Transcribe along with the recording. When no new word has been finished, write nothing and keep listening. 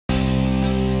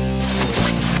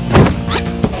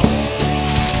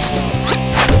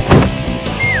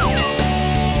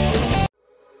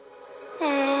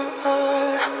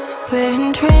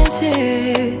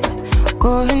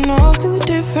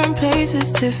different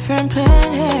places, different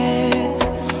planets.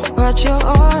 Watch your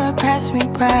aura pass me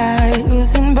by,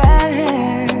 losing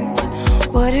balance.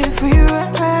 What if we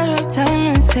run out of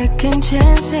time and second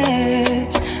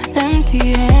chances?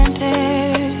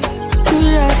 Empty-handed. You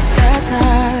like the fast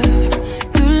life,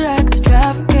 you like the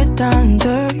drive, get down and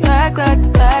dirty, act like the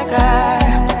bad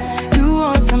guy. You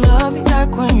want some love, you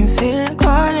like when you feel like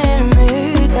calling at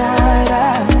midnight.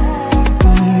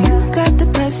 You got the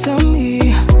best of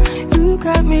me, you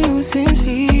got me losing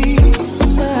sleep.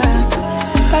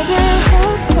 I've been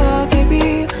hopeful, baby,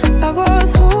 I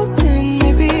was hoping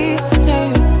maybe that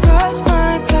you cross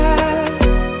my path.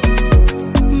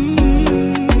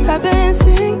 I've been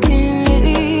thinking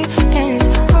lately, and it's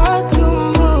hard to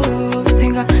move.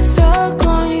 Think I'm stuck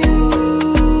on you.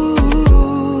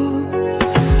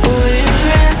 We're in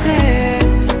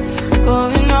transits,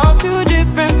 going off to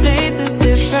different places,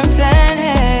 different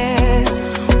planets.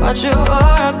 Watch your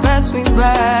aura pass me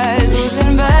by,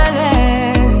 losing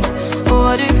balance.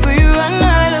 What if we run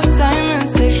out of time and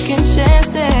second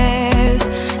chances?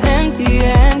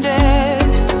 Empty-handed.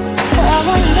 I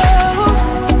wonder,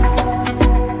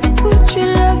 would you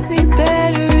love me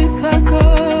better if I go?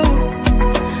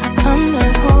 I'm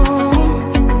not home.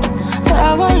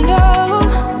 I wonder,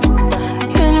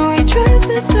 can we trust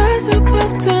the stars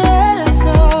above to let us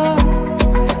know?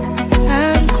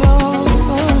 I'll go.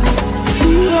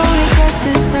 You only got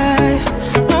this life,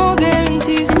 no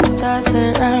guarantees and stars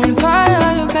align. Follow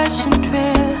your passion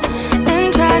trail and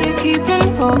try to keep an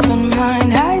open mind.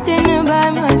 Hiding it by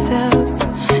myself,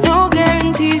 no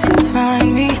guarantees you'll find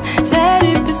me. Said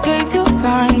if it's faith you'll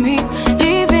find me,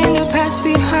 leaving the past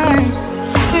behind.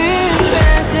 We're in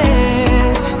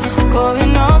transits,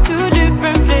 going off to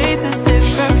different places,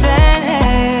 different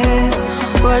planets.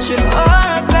 Watch your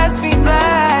aura pass me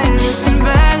by, losing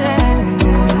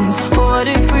balance. What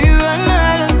if we run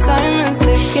out of time and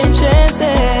second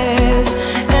chances?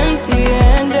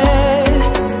 Empty-handed.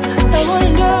 I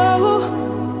wonder,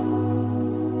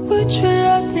 would you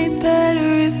love me better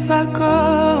if I go?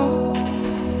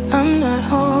 I'm not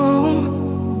home.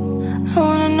 I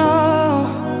wanna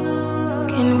know,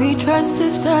 can we trust the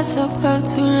stars above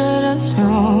to let us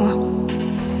know?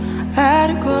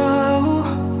 I'd go.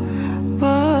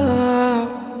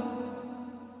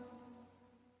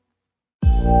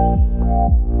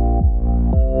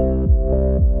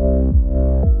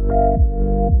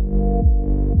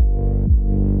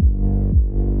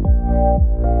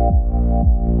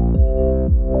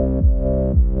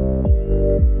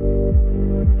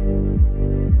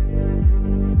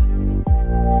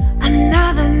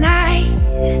 Another night,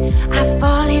 I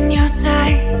fall in your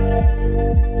sight.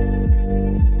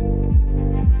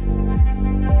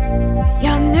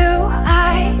 Your new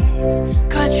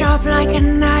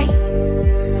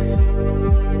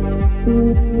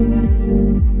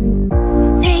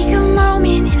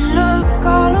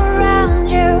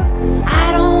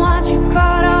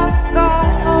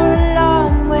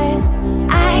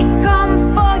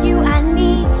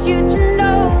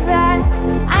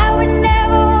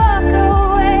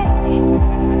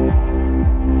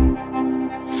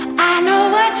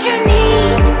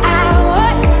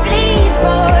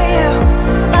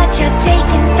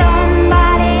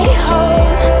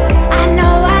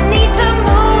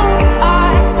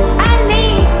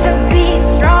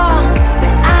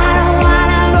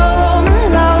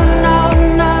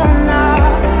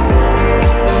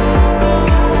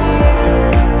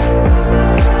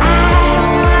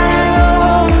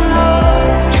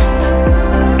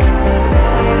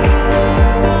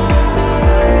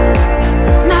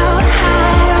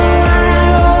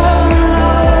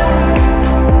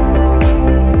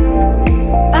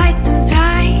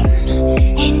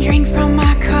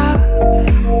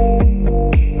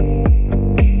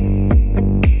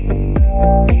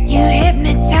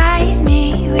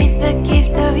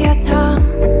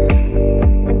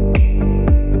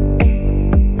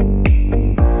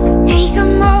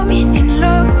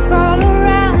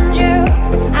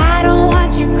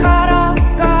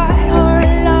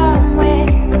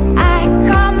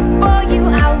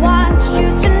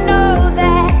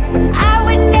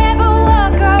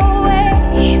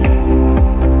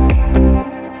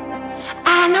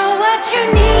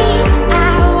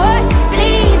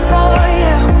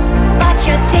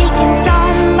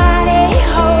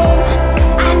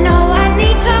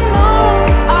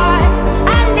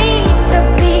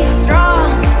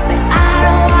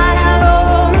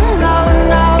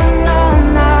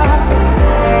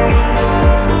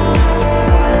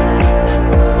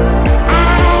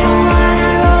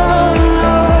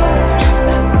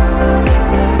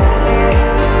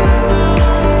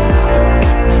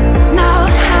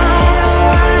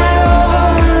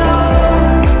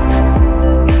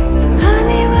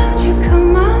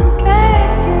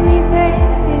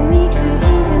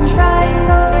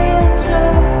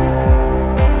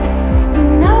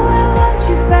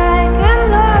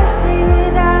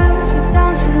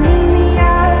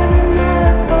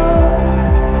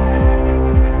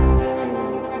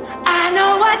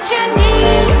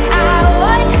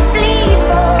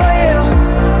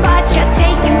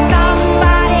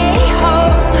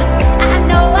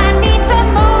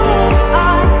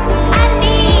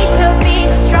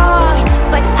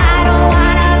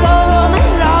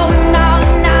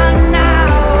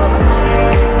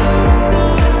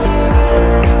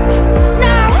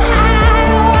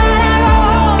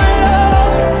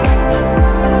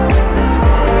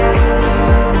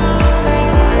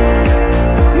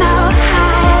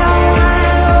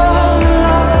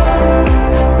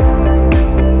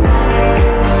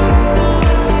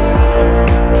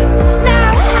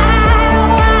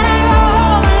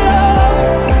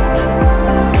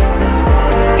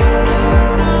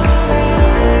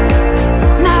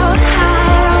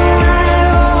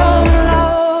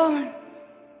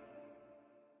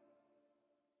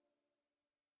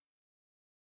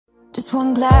Just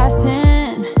one glass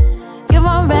in, you're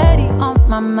already on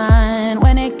my mind.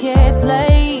 When it gets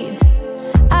late,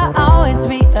 I always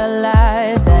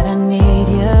realize that I need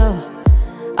you.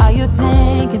 Are you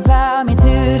thinking about me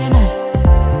too tonight?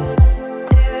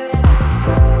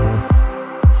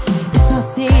 It's no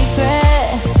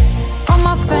secret, all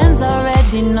my friends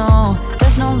already know.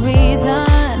 There's no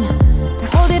reason to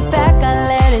hold it back, I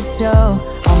let it show.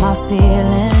 All my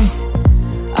feelings,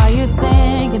 are you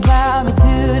thinking about me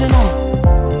too tonight?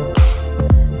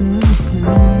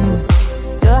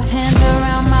 Your hands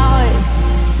around my waist,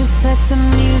 just let the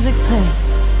music play.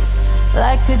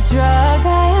 Like a drug,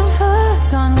 I am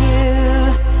hooked on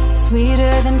you.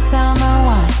 Sweeter than summer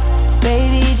wine,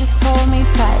 baby, just hold me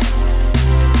tight.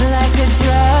 Like a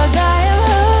drug, I am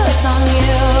hooked on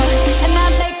you. And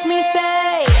that makes me say,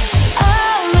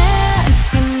 oh man,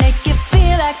 you make it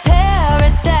feel like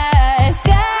paradise.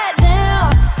 Goddamn,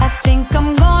 I think I'm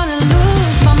gonna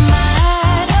lose my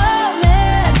mind. Oh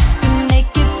man, you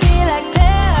make it feel like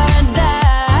paradise.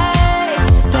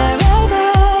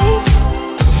 Paradise.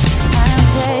 I'm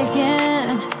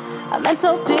taking a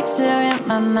mental picture in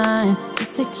my mind,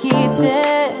 just to keep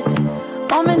this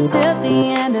moment till the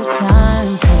end of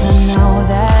time. 'Cause I know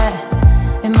that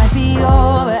it might be yours.